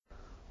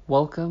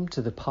Welcome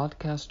to the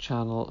podcast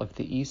channel of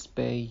the East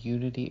Bay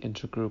Unity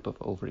Intergroup of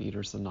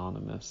Overeaters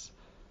Anonymous.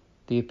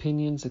 The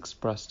opinions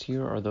expressed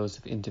here are those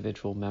of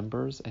individual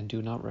members and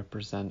do not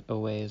represent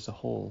OA as a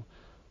whole.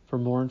 For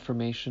more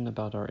information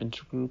about our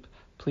intergroup,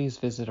 please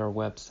visit our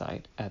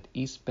website at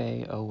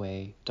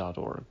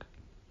eastbayoa.org.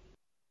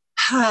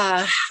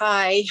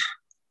 Hi,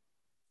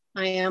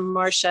 I am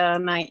Marcia,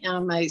 and I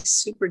am a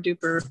super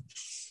duper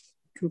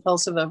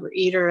compulsive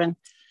overeater, and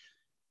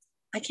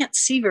I can't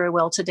see very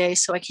well today,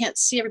 so I can't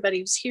see everybody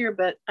who's here,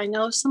 but I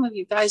know some of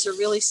you guys are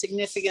really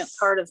significant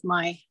part of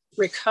my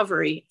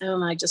recovery,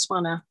 and I just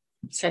want to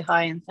say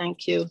hi and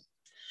thank you.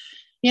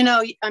 You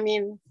know, I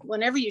mean,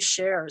 whenever you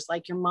share, it's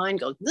like your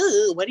mind goes,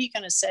 what are you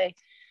going to say?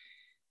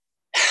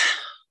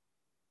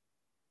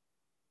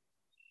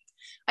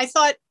 I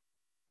thought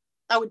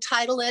I would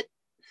title it,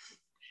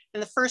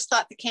 and the first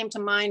thought that came to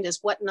mind is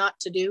what not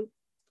to do.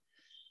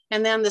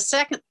 And then the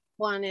second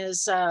one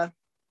is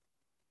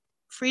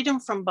freedom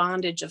from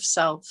bondage of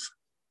self.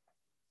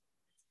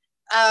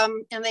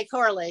 And they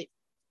correlate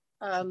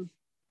what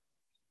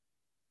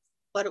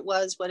it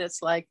was, what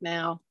it's like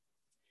now.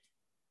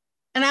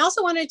 And I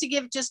also wanted to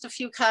give just a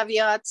few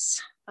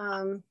caveats.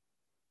 The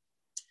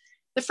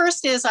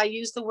first is I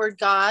use the word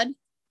God,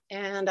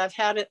 and I've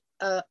had it.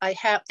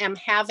 am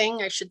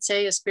having, I should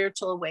say, a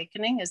spiritual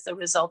awakening as the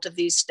result of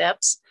these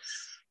steps.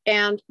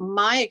 And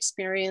my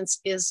experience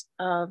is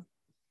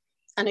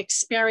an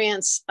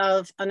experience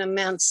of an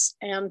immense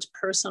and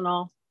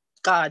personal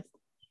God.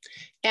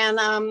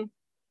 And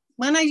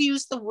when I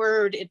use the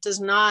word, it does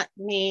not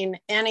mean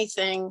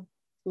anything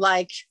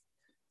like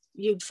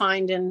you'd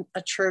find in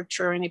a church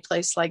or any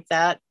place like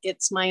that.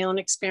 It's my own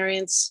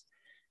experience,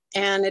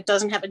 and it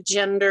doesn't have a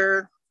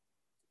gender.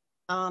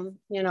 You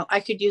know,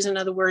 I could use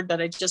another word,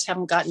 but I just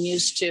haven't gotten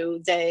used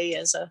to they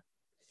as a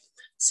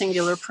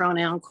singular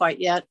pronoun quite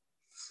yet.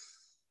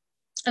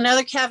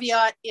 Another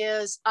caveat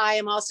is I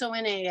am also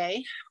in AA,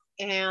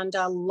 and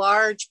a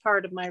large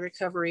part of my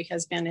recovery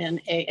has been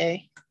in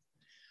AA.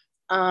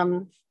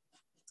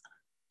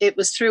 It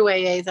was through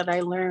AA that I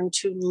learned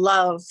to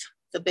love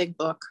the big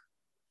book.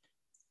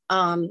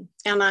 And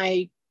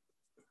I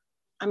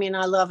mean,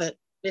 I love it.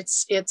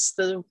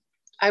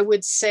 I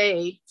would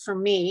say for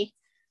me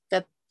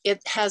that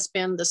it has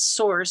been the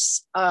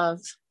source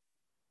of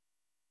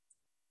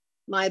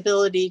my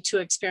ability to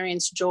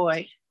experience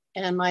joy.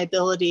 And my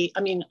ability,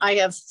 I mean, I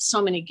have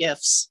so many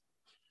gifts,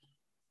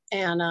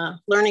 and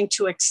learning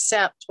to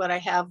accept what I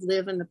have,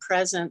 live in the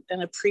present,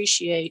 and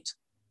appreciate,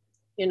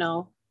 you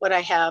know, what I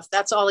have.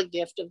 That's all a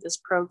gift of this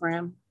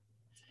program.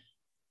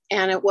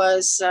 And it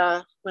was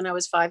when I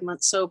was 5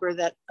 months sober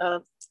that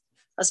a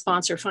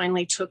sponsor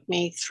finally took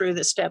me through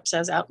the steps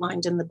as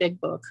outlined in the big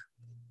book.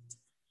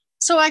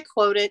 So I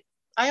quote it.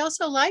 I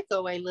also like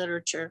OA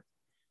literature,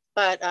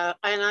 but,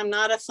 and I'm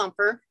not a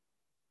thumper.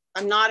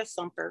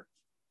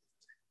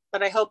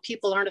 But I hope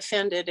people aren't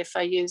offended if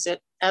I use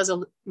it as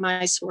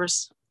my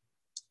source.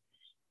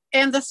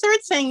 And the third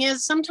thing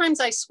is sometimes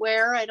I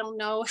swear. I don't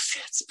know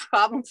if it's a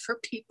problem for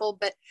people,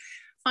 but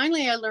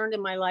finally I learned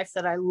in my life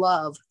that I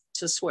love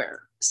to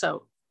swear.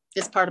 So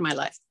it's part of my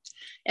life.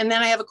 And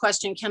then I have a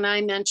question. Can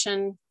I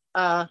mention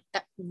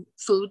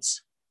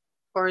foods,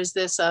 or is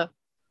it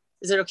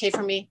okay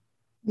for me?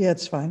 Yeah,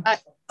 it's fine.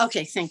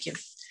 Okay, thank you.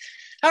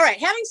 All right,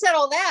 having said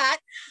all that,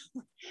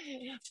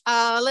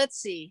 let's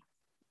see.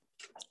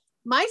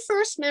 My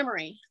first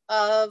memory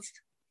of,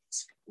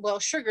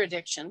 sugar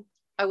addiction,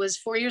 I was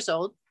 4 years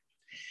old,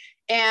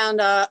 and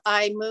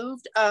I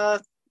moved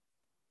a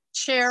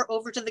chair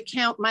over to the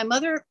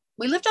counter.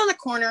 We lived on the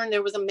corner, and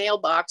there was a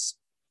mailbox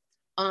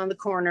on the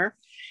corner,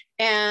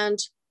 and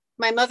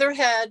my mother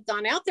had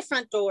gone out the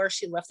front door.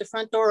 She left the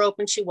front door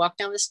open. She walked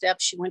down the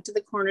steps. She went to the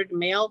corner to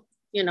mail,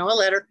 a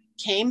letter,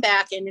 came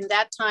back, and in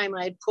that time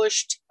I had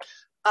pushed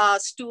a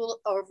stool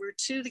over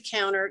to the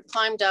counter,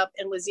 climbed up,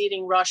 and was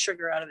eating raw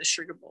sugar out of the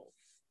sugar bowl.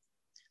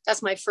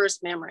 That's my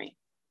first memory.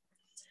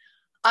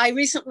 I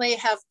recently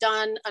have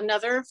done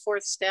another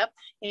fourth step,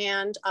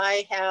 and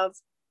I have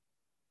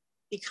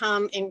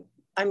become,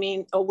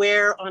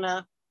 aware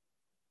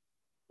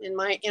in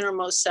my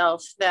innermost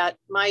self that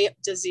my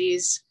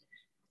disease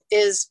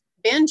is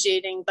binge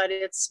eating, but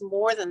it's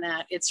more than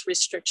that. It's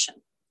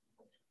restriction.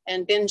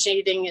 And binge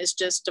eating is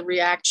just a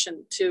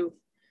reaction to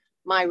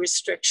my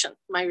restriction,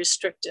 my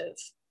restrictive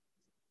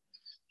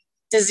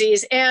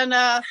disease. And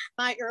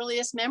my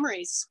earliest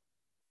memories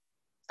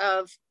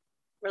of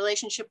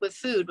relationship with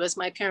food was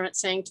my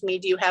parents saying to me,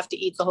 do you have to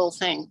eat the whole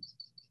thing?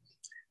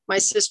 My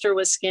sister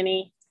was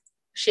skinny.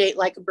 She ate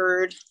like a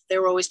bird. They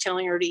were always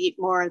telling her to eat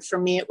more. And for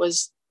me, it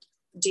was,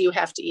 do you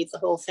have to eat the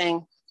whole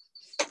thing?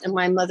 And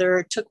my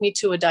mother took me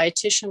to a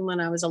dietitian when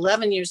I was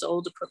 11 years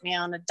old to put me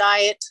on a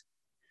diet.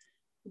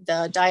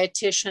 The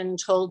dietitian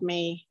told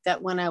me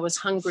that when I was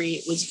hungry,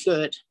 it was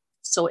good.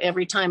 So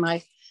every time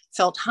I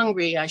felt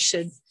hungry, I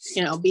should,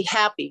 be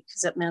happy,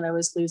 because it meant I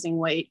was losing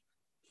weight.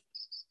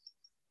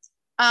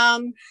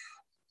 So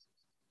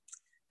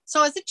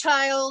as a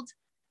child,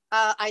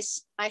 I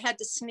had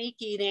to sneak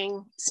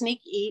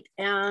eat,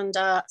 and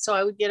so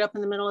I would get up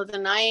in the middle of the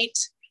night,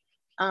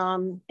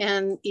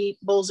 and eat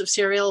bowls of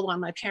cereal while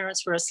my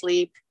parents were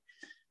asleep.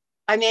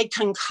 I made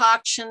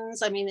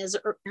concoctions. I mean,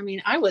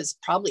 I was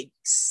probably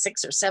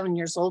 6 or 7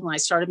 years old when I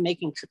started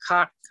making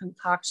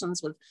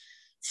concoctions with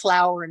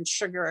flour and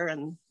sugar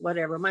and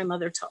whatever. My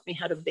mother taught me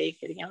how to bake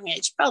at a young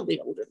age,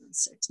 probably older than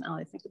 6 now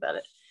I think about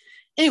it.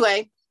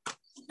 Anyway,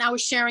 I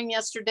was sharing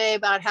yesterday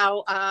about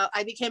how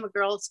I became a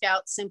Girl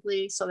Scout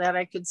simply so that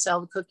I could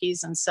sell the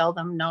cookies and sell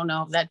them.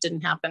 No, that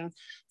didn't happen.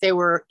 They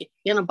were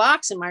in a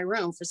box in my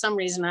room. For some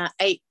reason, I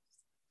ate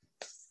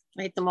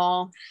them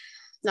all.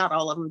 Not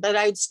all of them, but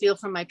I would steal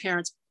from my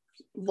parents'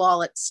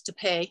 wallets to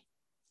pay.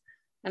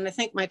 And I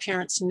think my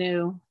parents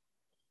knew.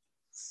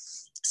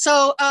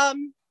 So I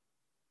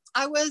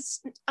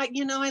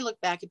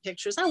look back at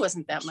pictures. I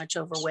wasn't that much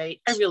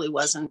overweight. I really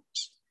wasn't,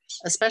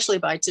 especially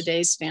by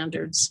today's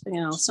standards.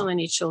 So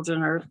many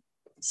children are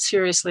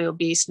seriously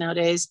obese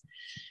nowadays.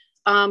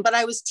 But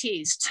I was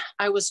teased.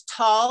 I was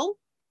tall.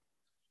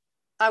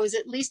 I was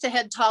at least a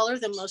head taller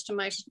than most of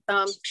my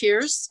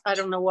peers. I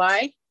don't know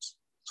why.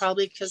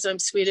 Probably because I'm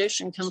Swedish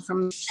and come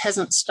from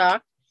peasant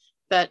stock,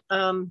 but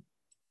and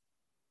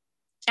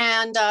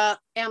I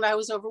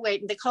was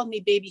overweight, and they called me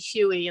Baby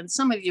Huey. And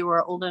some of you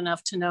are old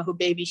enough to know who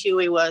Baby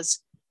Huey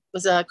was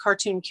a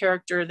cartoon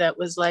character that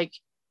was like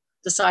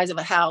the size of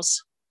a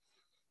house.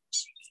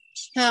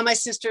 My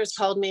sisters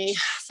called me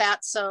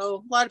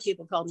Fatso. A lot of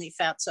people called me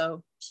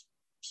Fatso,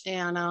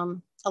 and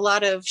a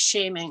lot of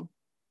shaming.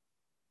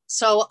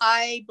 So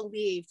I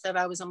believed that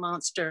I was a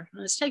monster,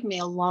 and it's taken me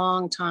a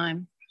long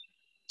time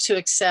to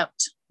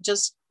accept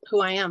just who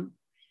I am.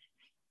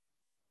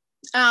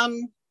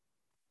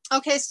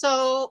 Okay,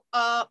 so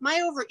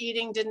my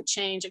overeating didn't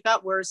change. It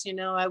got worse.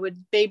 I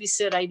would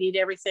babysit. I'd eat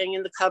everything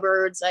in the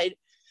cupboards.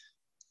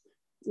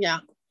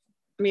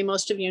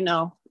 Most of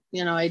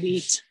I'd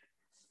eat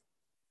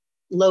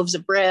loaves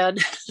of bread.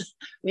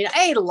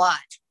 I ate a lot.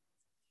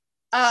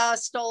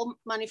 Stole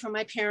money from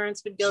my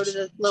parents, would go to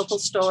the local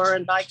store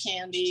and buy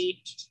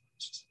candy.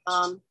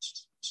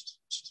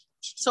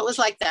 So it was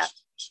like that.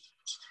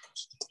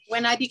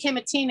 When I became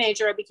a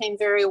teenager, I became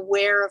very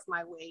aware of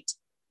my weight,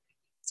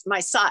 my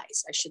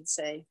size, I should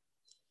say.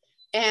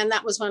 And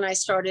that was when I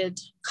started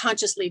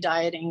consciously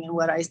dieting. And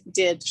what I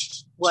did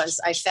was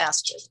I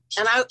fasted.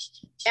 And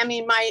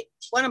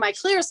one of my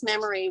clearest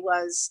memory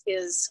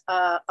is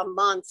a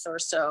month or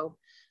so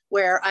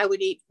where I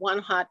would eat one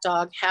hot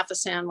dog, half a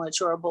sandwich,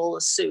 or a bowl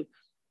of soup,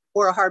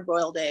 or a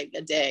hard-boiled egg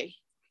a day.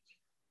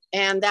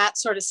 And that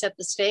sort of set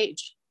the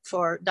stage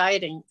for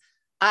dieting.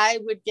 I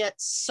would get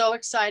so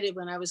excited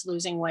when I was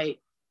losing weight.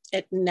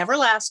 It never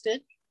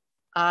lasted.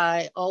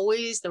 There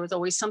was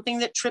always something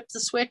that tripped the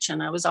switch,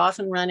 and I was off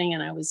and running,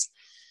 and I was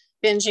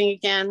binging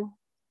again.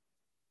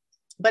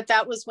 But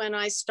that was when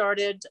I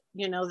started,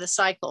 the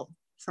cycle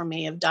for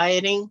me of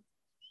dieting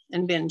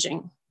and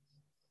binging.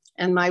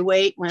 And my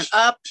weight went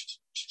up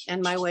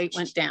and my weight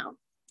went down.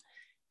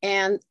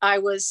 And I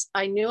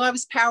knew I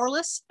was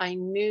powerless. I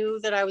knew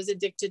that I was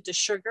addicted to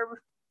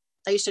sugar.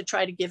 I used to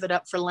try to give it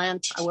up for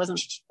Lent.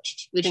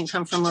 We didn't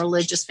come from a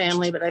religious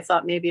family, but I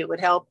thought maybe it would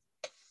help.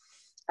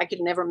 I could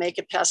never make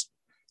it past,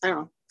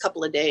 a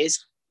couple of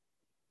days.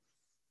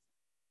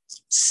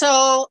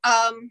 So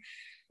I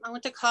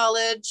went to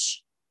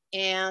college,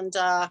 and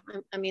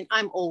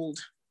I'm old.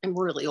 I'm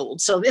really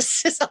old. So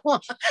this is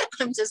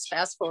I'm just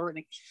fast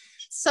forwarding.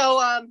 So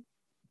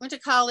went to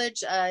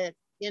college. I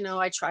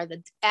tried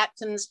the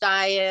Atkins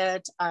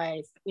diet.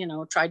 I,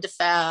 tried to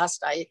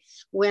fast. I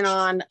went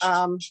on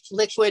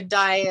liquid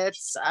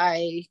diets.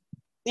 I,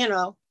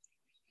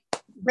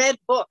 read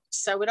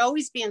books. I would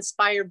always be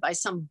inspired by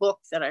some book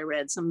that I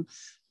read,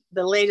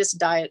 the latest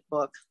diet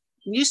book.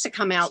 It used to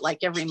come out like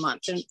every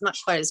month, and not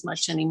quite as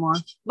much anymore.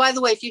 By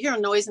the way, if you hear a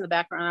noise in the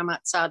background, I'm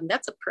outside, and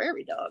that's a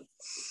prairie dog.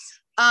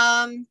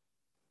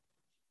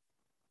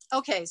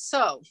 Okay,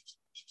 so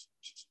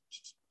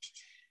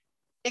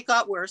it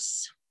got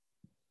worse.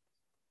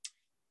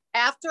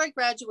 After I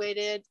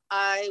graduated,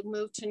 I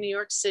moved to New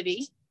York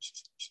City,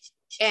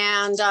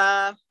 and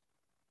I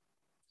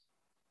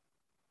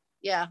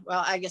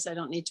guess I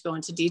don't need to go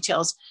into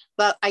details,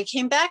 but I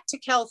came back to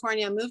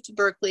California, moved to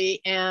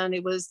Berkeley, and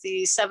it was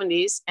the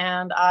 70s,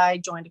 and I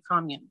joined a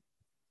commune.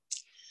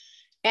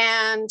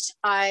 And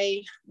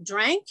I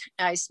drank,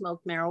 I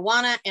smoked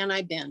marijuana, and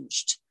I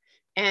binged.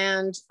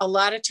 And a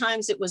lot of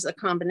times it was a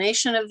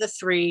combination of the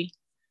three.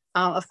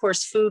 Of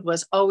course, food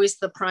was always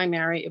the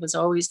primary. It was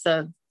always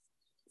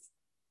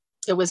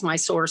it was my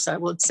source, I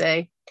would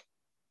say.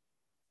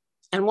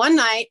 And one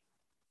night,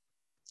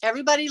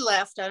 everybody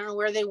left. I don't know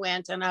where they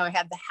went. And I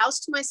had the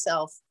house to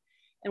myself.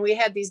 And we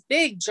had these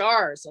big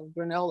jars of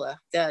granola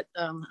that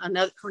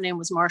her name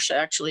was Marcia,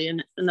 actually,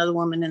 and another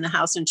woman in the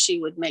house. And she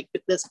would make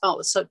this. Oh, it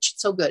was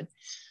so good.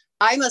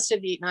 I must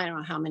have eaten, I don't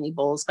know how many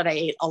bowls, but I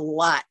ate a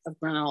lot of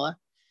granola.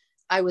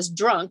 I was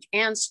drunk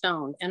and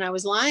stoned. And I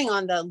was lying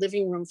on the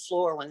living room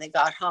floor when they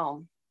got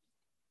home.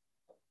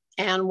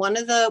 And one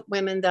of the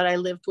women that I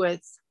lived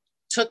with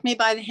took me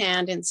by the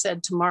hand and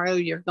said, "Tomorrow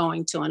you're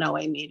going to an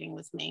OA meeting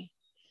with me."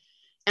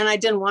 And I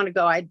didn't want to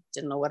go. I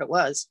didn't know what it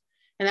was.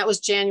 And that was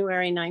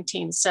January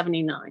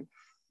 1979.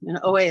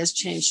 OA has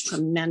changed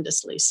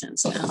tremendously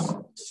since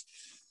then.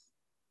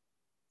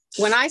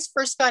 When I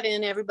first got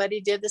in,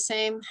 everybody did the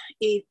same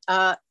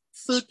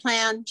food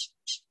plan.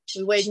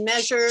 We weighed and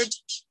measured.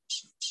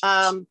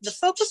 The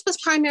focus was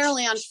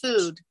primarily on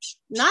food.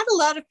 Not a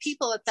lot of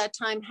people at that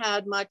time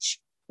had much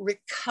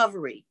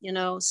recovery,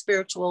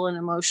 spiritual and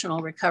emotional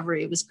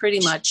recovery. It was pretty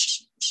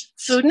much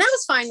food. And that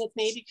was fine with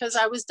me because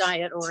I was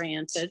diet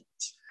oriented.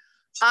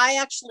 I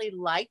actually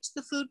liked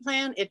the food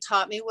plan. It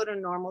taught me what a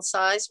normal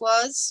size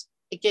was.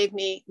 It gave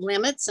me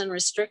limits and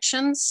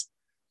restrictions.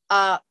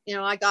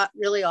 I got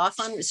really off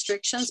on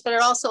restrictions, but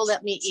it also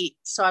let me eat.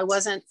 So I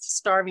wasn't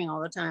starving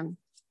all the time,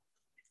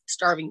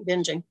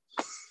 binging.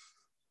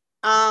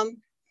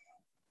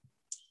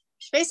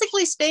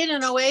 Basically stayed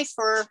in OA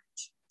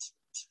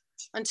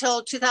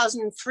until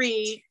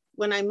 2003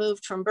 when I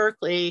moved from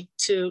Berkeley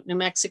to New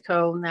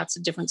Mexico, and that's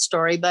a different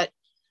story. But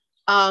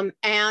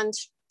and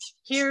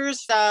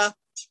here's the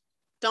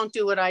don't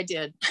do what I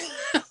did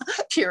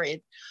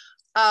period.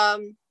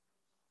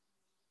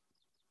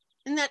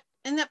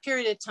 In that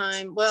period of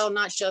time, well,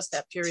 not just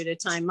that period of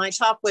time, my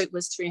top weight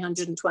was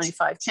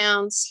 325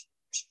 pounds.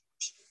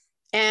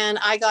 And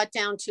I got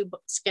down to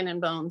skin and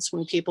bones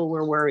when people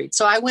were worried.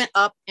 So I went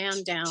up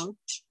and down.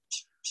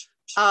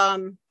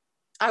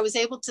 I was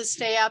able to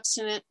stay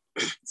abstinent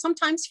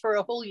sometimes for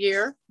a whole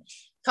year,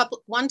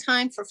 one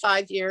time for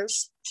 5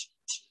 years.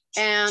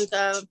 And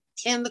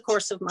in the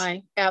course of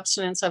my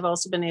abstinence, I've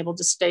also been able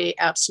to stay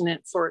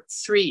abstinent for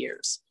 3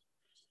 years.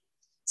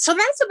 So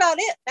that's about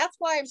it. That's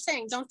why I'm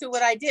saying don't do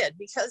what I did,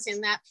 because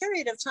in that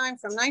period of time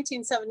from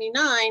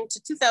 1979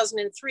 to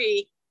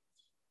 2003,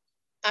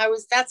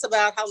 that's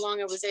about how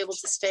long I was able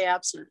to stay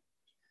abstinent.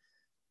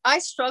 I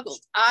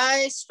struggled.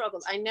 I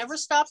never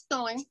stopped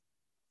going.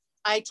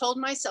 I told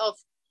myself,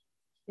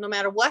 no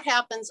matter what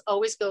happens,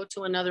 always go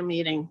to another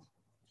meeting.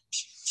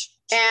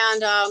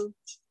 And I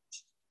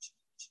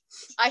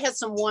had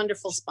some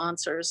wonderful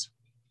sponsors,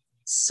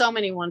 so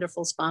many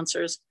wonderful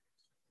sponsors.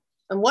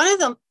 And one of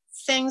the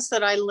things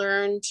that I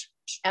learned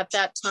at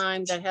that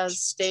time that has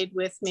stayed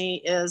with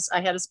me is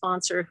I had a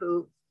sponsor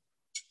who,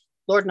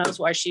 Lord knows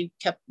why she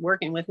kept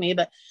working with me,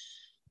 but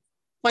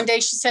one day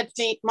she said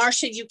to me,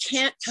 Marcia, you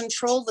can't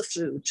control the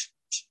food.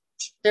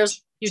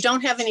 You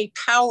don't have any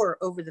power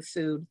over the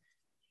food.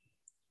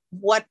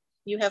 What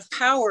you have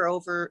power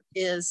over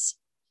is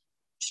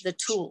the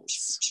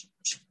tools.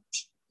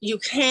 You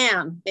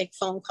can make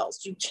phone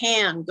calls. You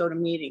can go to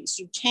meetings.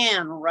 You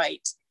can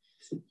write.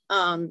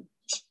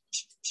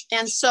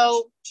 And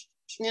so,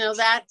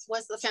 that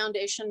was the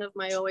foundation of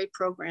my OA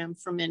program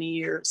for many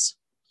years.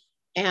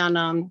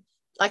 And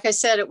like I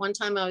said, at one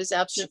time I was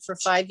abstinent for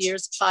 5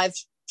 years, 5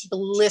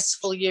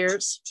 blissful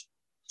years.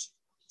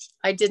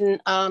 I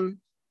didn't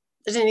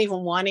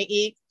even want to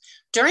eat.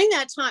 During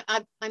that time,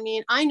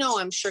 I know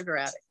I'm sugar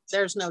addict.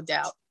 There's no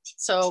doubt.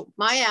 So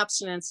my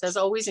abstinence has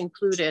always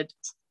included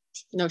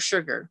no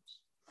sugar.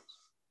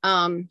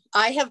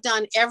 I have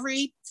done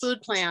every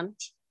food plan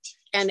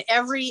and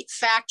every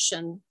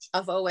faction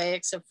of OA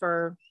except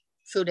for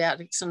Food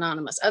Addicts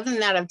Anonymous. Other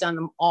than that, I've done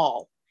them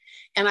all.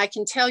 And I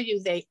can tell you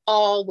they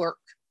all work.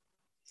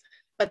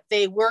 But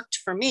they worked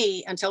for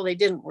me until they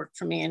didn't work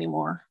for me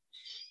anymore.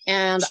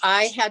 And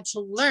I had to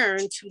learn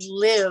to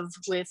live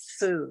with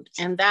food.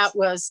 And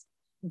that's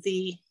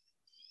the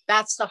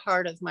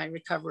heart of my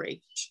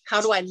recovery.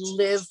 How do I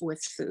live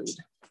with food?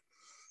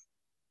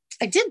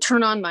 I did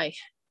turn on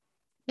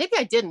maybe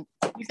I didn't.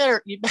 You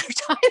better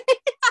tell me.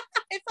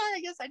 I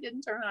guess I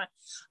didn't turn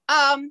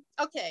on.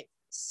 Okay,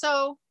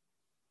 so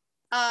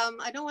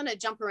I don't want to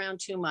jump around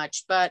too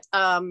much, but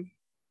my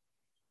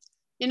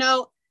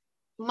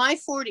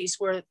 40s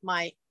were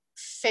my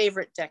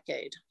favorite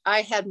decade.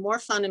 I had more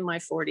fun in my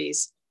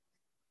 40s.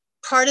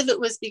 Part of it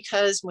was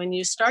because when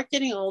you start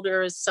getting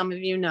older, as some of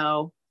you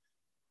know,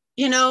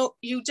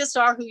 you just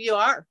are who you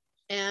are.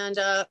 And,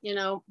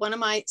 one of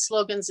my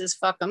slogans is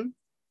fuck them.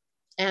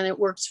 And it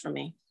works for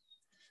me.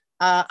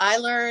 I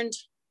learned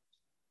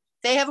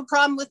they have a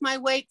problem with my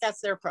weight.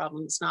 That's their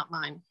problem. It's not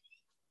mine.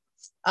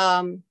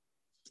 And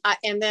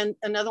then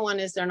another one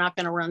is they're not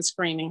going to run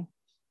screaming.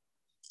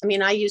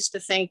 I used to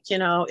think,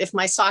 if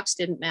my socks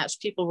didn't match,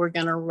 people were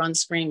going to run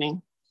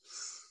screaming.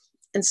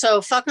 And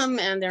so fuck them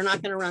and they're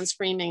not going to run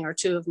screaming are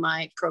 2 of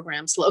my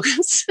program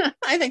slogans.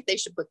 I think they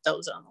should put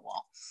those on the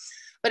wall.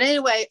 But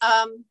anyway,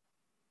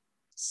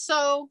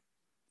 so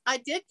I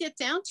did get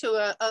down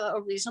to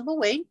a reasonable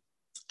weight.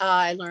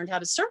 I learned how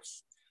to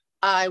surf.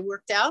 I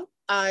worked out.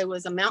 I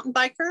was a mountain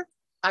biker.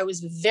 I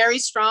was very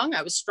strong.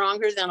 I was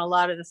stronger than a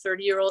lot of the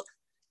 30-year-old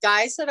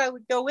guys that I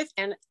would go with.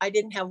 And I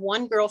didn't have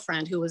one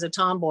girlfriend who was a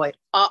tomboy.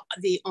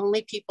 The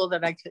only people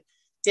that I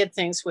did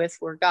things with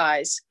were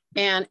guys.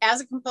 And as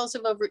a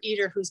compulsive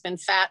overeater who's been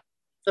fat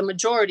the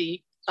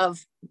majority of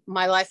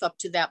my life up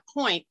to that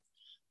point,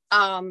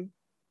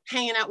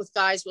 hanging out with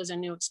guys was a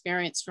new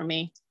experience for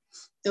me.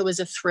 It was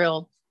a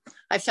thrill.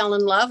 I fell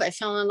in love.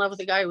 With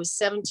a guy who was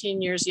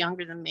 17 years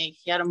younger than me.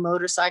 He had a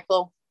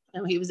motorcycle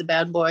and he was a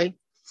bad boy.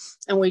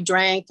 And we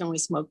drank and we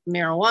smoked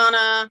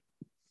marijuana.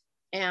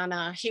 And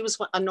he was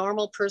a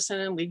normal person,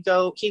 and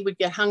he would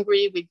get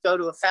hungry. We'd go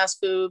to a fast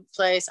food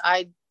place.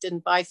 I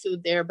didn't buy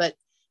food there, but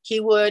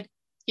he'd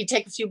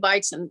take a few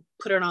bites and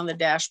put it on the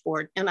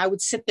dashboard. And I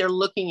would sit there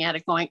looking at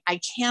it going, I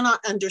can't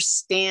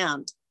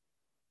understand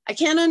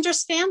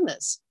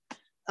this.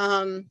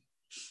 I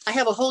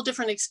have a whole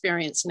different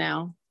experience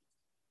now.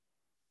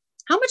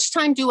 How much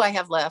time do I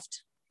have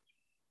left?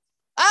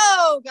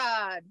 Oh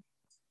God.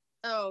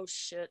 Oh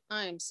shit.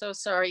 I am so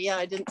sorry. Yeah,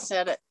 I didn't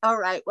set it. All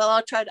right. Well,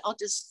 I'll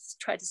just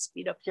try to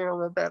speed up here a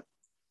little bit.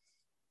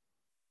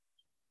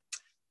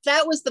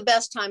 That was the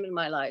best time in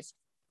my life.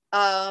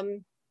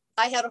 I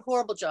had a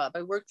horrible job.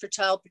 I worked for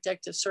Child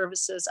Protective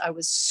Services. I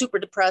was super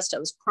depressed. I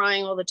was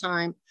crying all the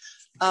time.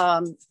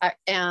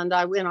 And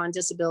I went on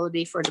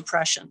disability for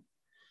depression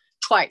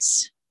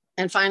twice.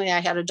 And finally, I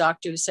had a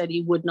doctor who said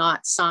he would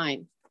not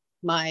sign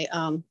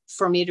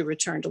for me to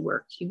return to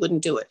work. He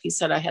wouldn't do it. He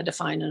said I had to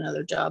find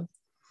another job.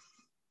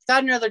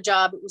 Got another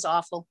job. It was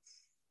awful.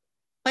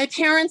 My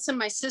parents and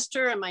my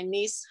sister and my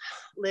niece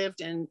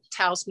lived in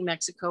Taos, New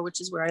Mexico,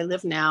 which is where I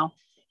live now.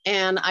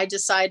 And I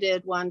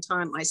decided one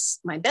time,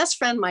 my best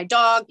friend, my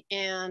dog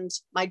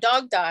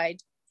died.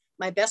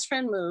 My best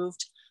friend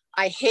moved.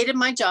 I hated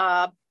my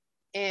job,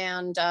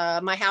 and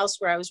my house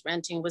where I was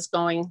renting was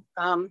going.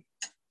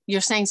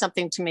 You're saying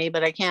something to me,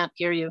 but I can't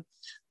hear you.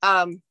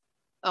 Oh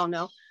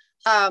no.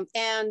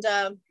 And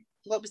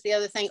what was the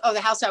other thing? Oh,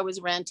 the house I was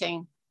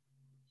renting.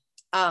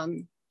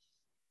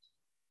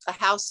 A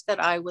house that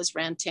I was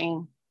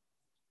renting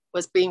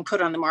was being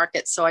put on the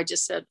market. So I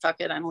just said, fuck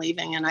it, I'm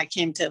leaving. And I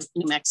came to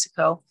New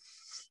Mexico,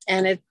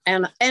 and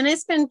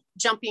it's been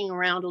jumping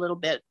around a little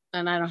bit,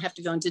 and I don't have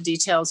to go into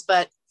details,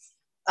 but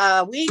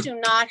we do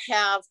not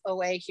have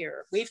OA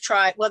here. We've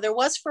tried, well, there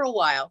was for a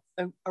while,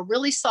 a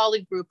really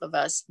solid group of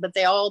us, but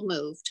they all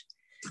moved.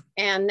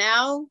 And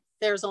now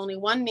there's only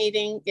one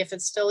meeting, if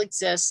it still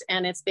exists,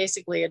 and it's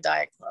basically a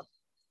diet club.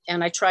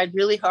 And I tried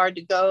really hard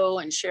to go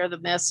and share the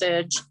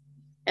message.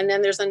 And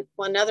then there's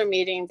another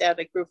meeting that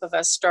a group of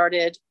us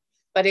started,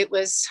 but it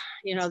was,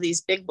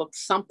 these big book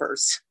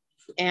thumpers.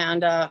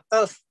 And, it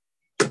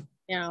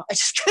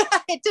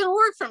didn't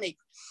work for me.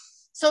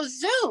 So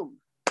Zoom.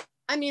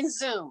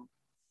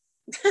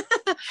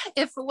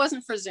 If it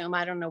wasn't for Zoom,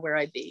 I don't know where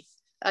I'd be.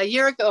 A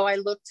year ago, I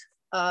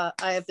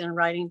have been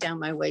writing down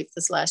my weight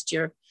this last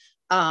year.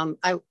 A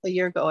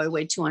year ago, I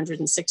weighed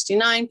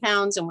 269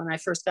 pounds. And when I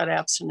first got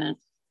abstinent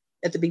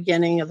at the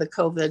beginning of the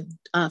COVID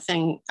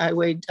thing, I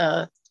weighed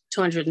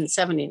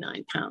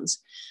 279 pounds.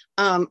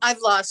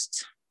 I've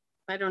lost,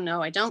 I don't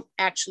know, I don't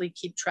actually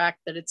keep track,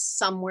 but it's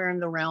somewhere in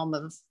the realm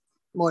of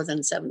more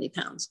than 70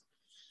 pounds.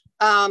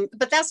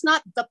 But that's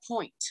not the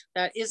point.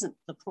 That isn't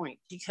the point,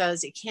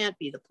 because it can't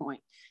be the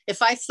point.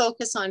 If I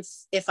focus on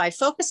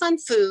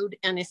food,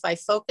 and if I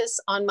focus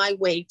on my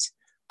weight,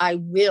 I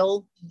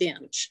will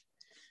binge.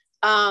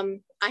 I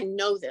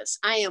know this.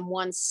 I am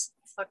one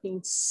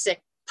fucking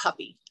sick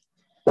puppy.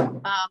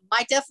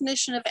 My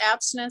definition of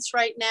abstinence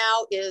right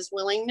now is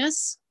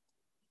willingness,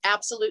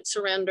 absolute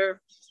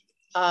surrender,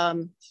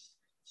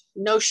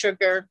 no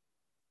sugar,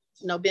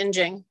 no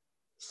binging.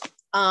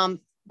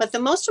 But the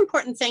most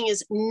important thing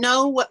is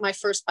know what my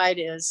first bite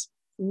is,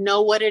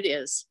 know what it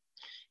is,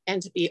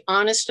 and to be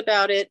honest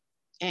about it,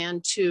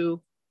 and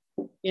to,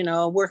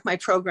 work my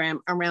program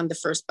around the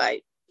first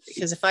bite.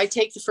 Because if I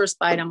take the first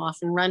bite, I'm off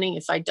and running.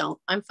 If I don't,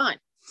 I'm fine.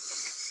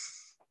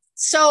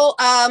 So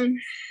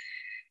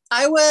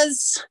I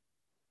was,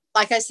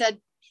 like I said,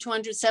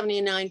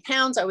 279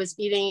 pounds. I was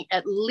eating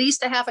at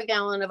least a half a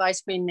gallon of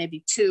ice cream,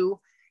 maybe 2,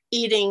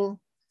 eating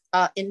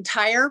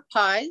entire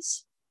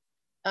pies.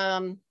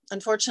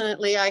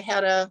 Unfortunately, I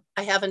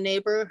have a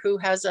neighbor who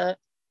has a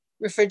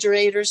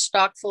refrigerator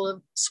stocked full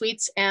of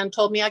sweets and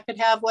told me I could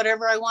have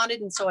whatever I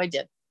wanted. And so I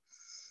did.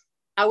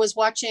 I was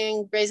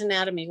watching Grey's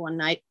Anatomy one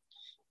night,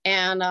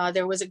 and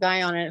there was a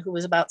guy on it who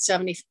was about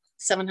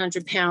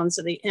 700 pounds.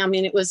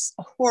 It was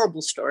a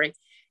horrible story.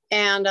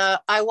 And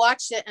I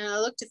watched it, and I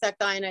looked at that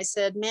guy and I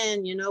said,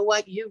 man, you know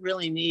what? You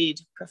really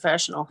need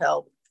professional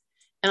help.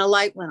 And a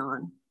light went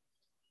on.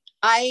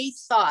 I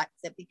thought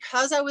that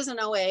because I was an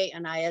OA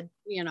and I had,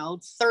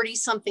 30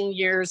 something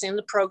years in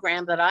the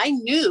program, that I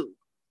knew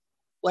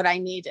what I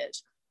needed.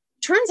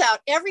 Turns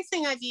out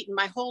everything I've eaten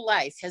my whole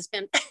life has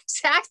been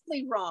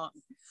exactly wrong.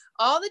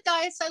 All the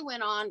diets I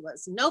went on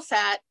was no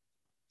fat,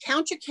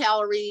 count your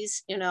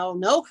calories,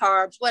 no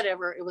carbs,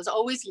 whatever. It was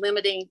always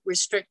limiting,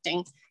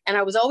 restricting. And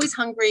I was always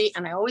hungry,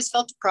 and I always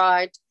felt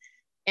deprived.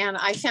 And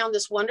I found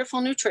this wonderful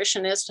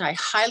nutritionist. I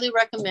highly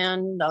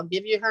recommend, I'll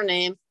give you her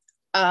name,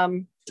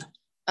 or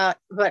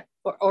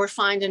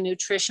find a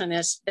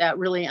nutritionist that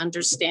really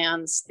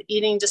understands the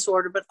eating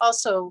disorder, but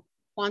also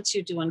wants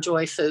you to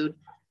enjoy food.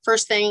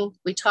 First thing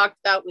we talked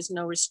about was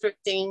no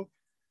restricting.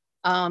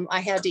 I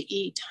had to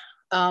eat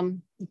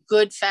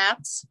good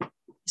fats.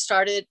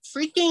 Started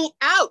freaking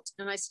out,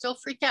 and I still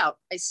freak out.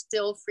 I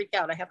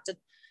have to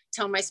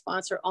tell my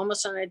sponsor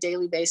almost on a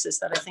daily basis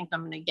that I think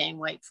I'm going to gain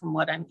weight from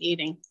what I'm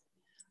eating.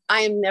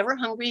 I am never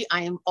hungry.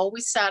 I am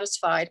always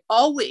satisfied,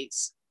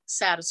 always.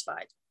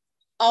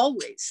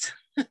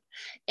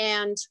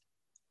 And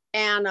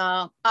And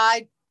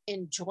I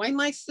enjoy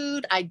my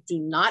food. I do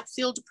not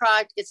feel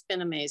deprived. It's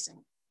been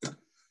amazing.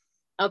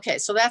 Okay,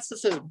 so that's the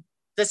food,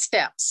 the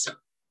steps.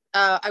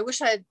 I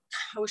wish I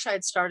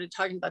had started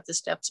talking about the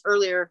steps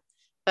earlier,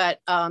 but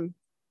I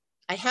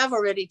have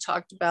already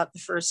talked about the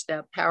first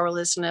step,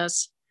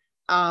 powerlessness.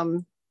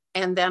 And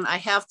then I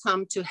have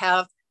come to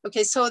have,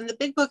 okay, so in the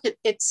big book,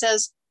 it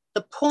says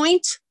the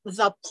point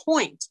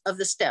of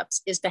the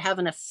steps is to have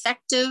an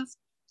effective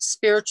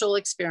spiritual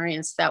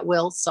experience that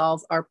will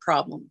solve our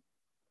problem.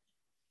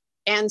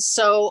 And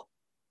so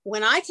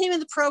when I came in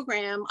the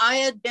program, I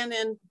had been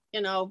in,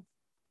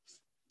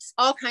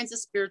 all kinds of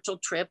spiritual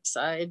trips.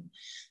 I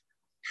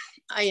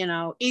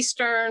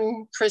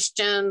Eastern,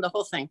 Christian, the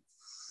whole thing.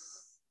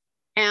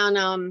 And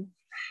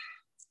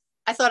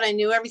I thought I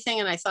knew everything,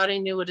 and I thought I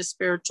knew what a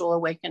spiritual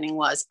awakening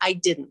was. I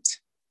didn't.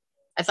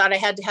 I thought I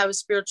had to have a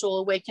spiritual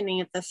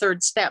awakening at the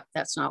third step.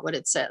 That's not what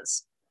it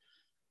says.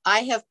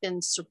 I have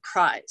been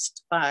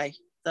surprised by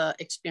the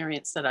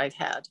experience that I've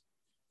had,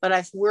 but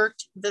I've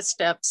worked the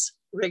steps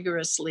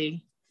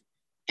rigorously,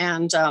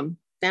 and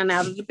then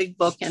out of the big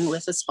book and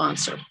with a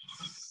sponsor.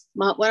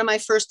 One of my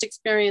first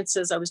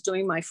experiences, I was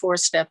doing my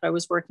 4th step. I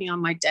was working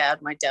on my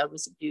dad. My dad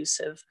was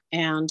abusive.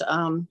 And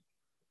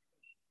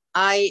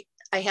I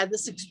had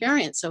this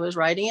experience. I was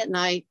riding at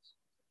night,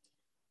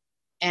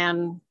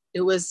 and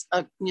it was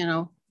a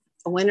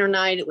winter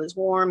night. It was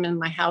warm in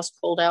my house,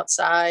 cold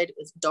outside. It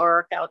was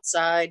dark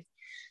outside.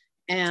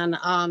 And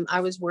I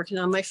was working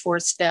on my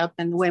 4th step.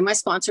 And the way my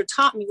sponsor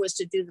taught me was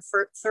to do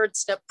the third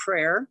step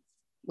prayer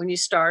when you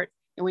start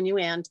and when you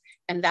end.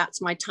 And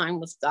that's my time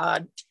with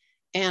God.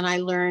 And I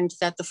learned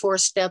that the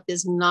 4th step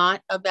is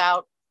not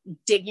about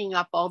digging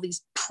up all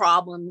these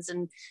problems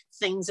and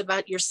things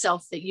about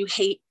yourself that you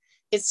hate.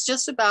 It's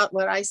just about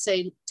what I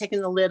say,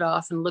 taking the lid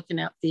off and looking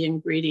at the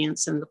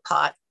ingredients in the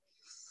pot.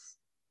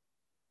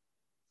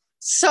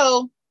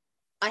 So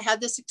I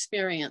had this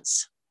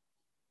experience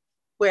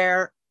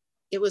where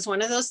it was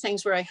one of those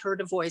things where I heard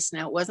a voice.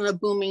 Now, it wasn't a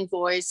booming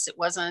voice. It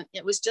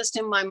was just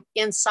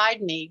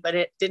inside me, but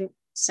it didn't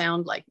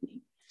sound like me.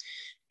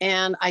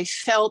 And I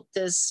felt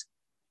this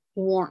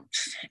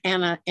warmth,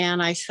 and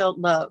I felt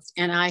loved,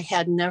 and I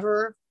had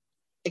never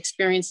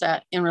experienced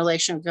that in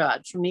relation to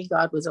God. For me,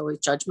 God was always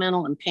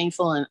judgmental and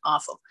painful and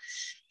awful.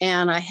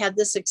 And I had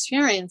this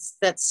experience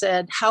that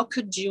said, how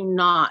could you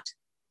not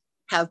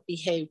have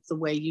behaved the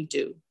way you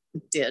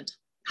did?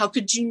 How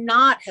could you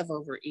not have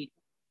overeaten,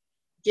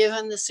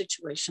 given the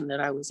situation that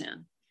I was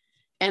in?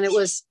 And it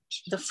was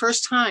the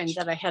first time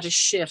that I had a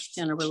shift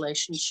in a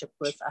relationship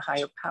with a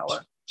higher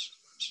power.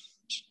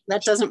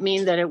 That doesn't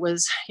mean that it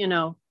was,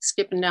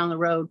 skipping down the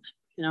road.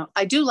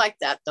 I do like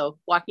that, though,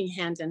 walking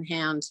hand in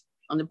hand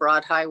on the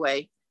broad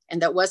highway.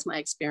 And that was my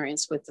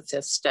experience with the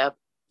 5th step.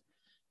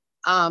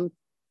 I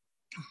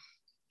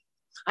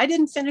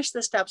didn't finish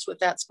the steps with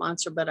that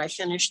sponsor, but I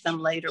finished them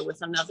later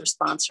with another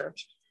sponsor.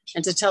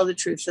 And to tell the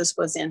truth, this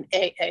was in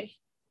AA.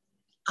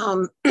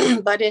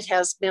 But it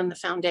has been the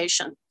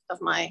foundation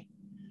of my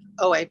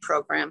OA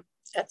program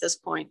at this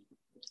point.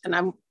 And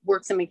I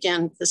worked them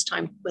again, this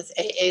time with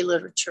AA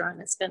literature,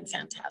 and it's been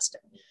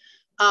fantastic.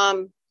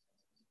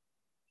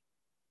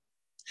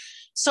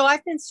 So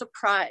I've been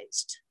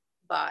surprised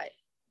by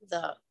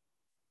the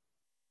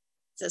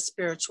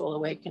spiritual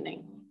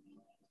awakening.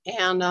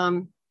 And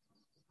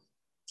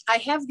I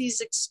have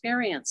these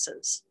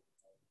experiences.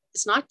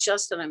 It's not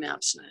just that I'm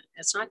abstinent.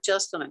 It's not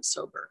just that I'm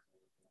sober.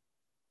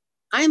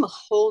 I am a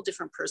whole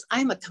different person.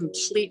 I am a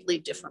completely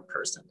different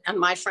person. And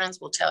my friends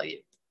will tell you,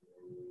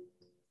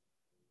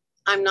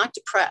 I'm not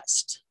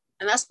depressed.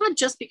 And that's not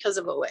just because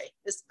of OA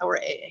or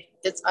AA.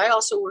 I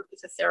also work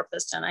with a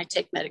therapist and I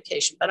take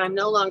medication, but I'm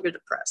no longer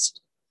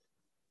depressed.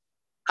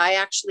 I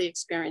actually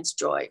experience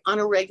joy on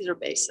a regular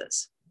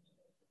basis.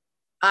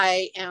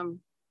 I am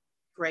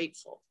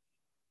grateful.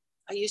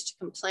 I used to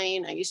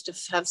complain. I used to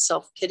have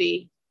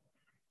self-pity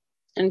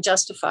and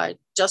justified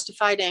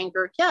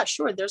anger. Yeah,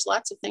 sure. There's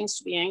lots of things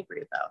to be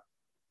angry about.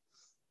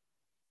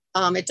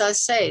 It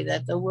does say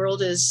that the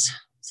world is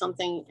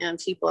something and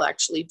people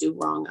actually do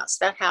wrong us.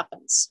 That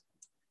happens.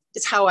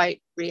 It's how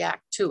I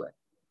react to it,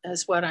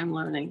 is what I'm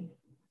learning.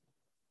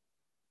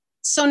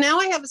 So now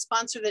I have a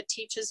sponsor that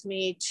teaches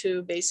me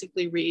to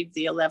basically read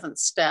the 11th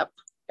step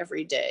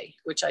every day,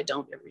 which I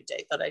don't every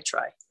day, but I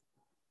try.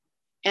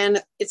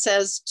 And it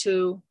says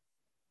to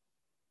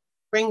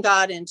bring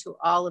God into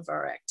all of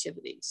our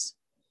activities.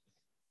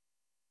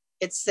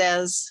 It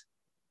says,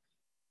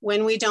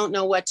 when we don't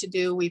know what to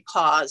do, we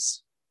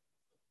pause.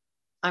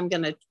 I'm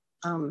going to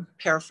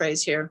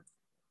paraphrase here.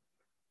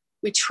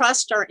 We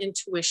trust our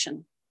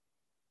intuition.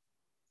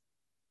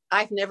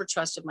 I've never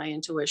trusted my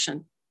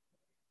intuition.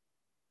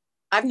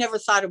 I've never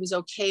thought it was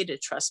okay to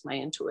trust my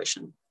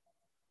intuition.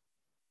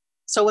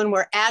 So when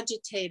we're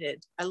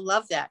agitated, I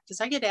love that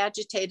because I get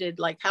agitated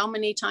like how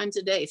many times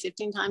a day?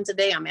 15 times a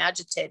day, I'm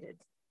agitated.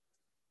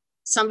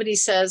 Somebody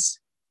says,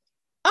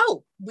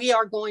 oh, we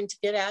are going to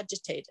get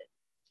agitated.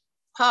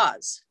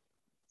 Pause.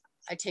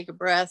 I take a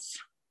breath,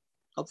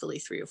 hopefully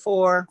 3 or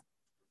 4.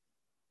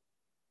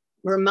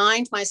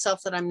 Remind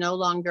myself that I'm no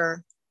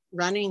longer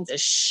running the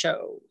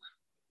show.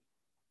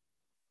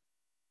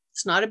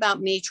 It's not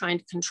about me trying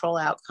to control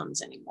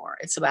outcomes anymore.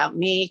 It's about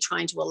me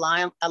trying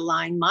to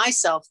align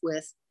myself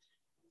with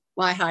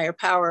my higher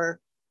power.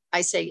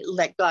 I say,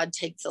 let God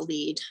take the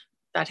lead.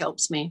 That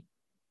helps me.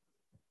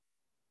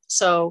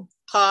 So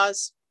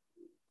pause.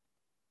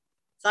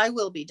 Thy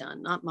will be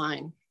done, not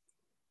mine.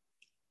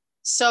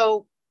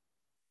 So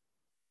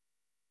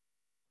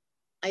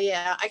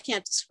yeah, I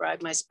can't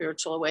describe my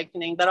spiritual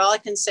awakening, but all I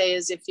can say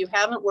is if you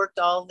haven't worked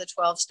all of the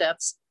 12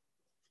 steps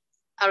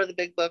out of the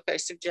big book, I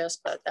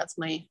suggest, but that's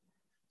my,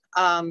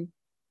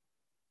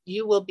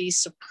 you will be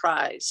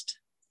surprised.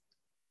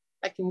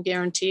 I can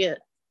guarantee it.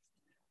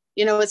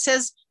 You know, it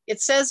says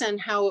in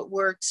How It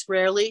Works,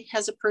 rarely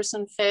has a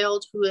person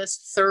failed who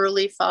has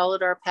thoroughly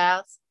followed our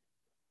path.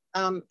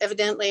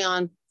 Evidently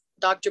on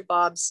Dr.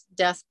 Bob's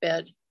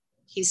deathbed,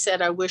 he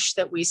said, I wish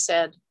that we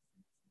said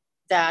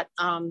that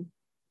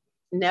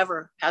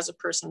never has a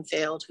person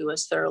failed who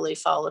has thoroughly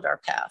followed our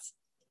path,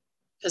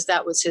 because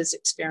that was his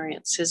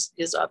experience,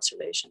 his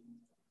observation.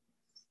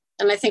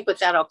 And I think with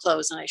that, I'll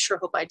close, and I sure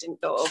hope I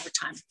didn't go over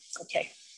time. Okay.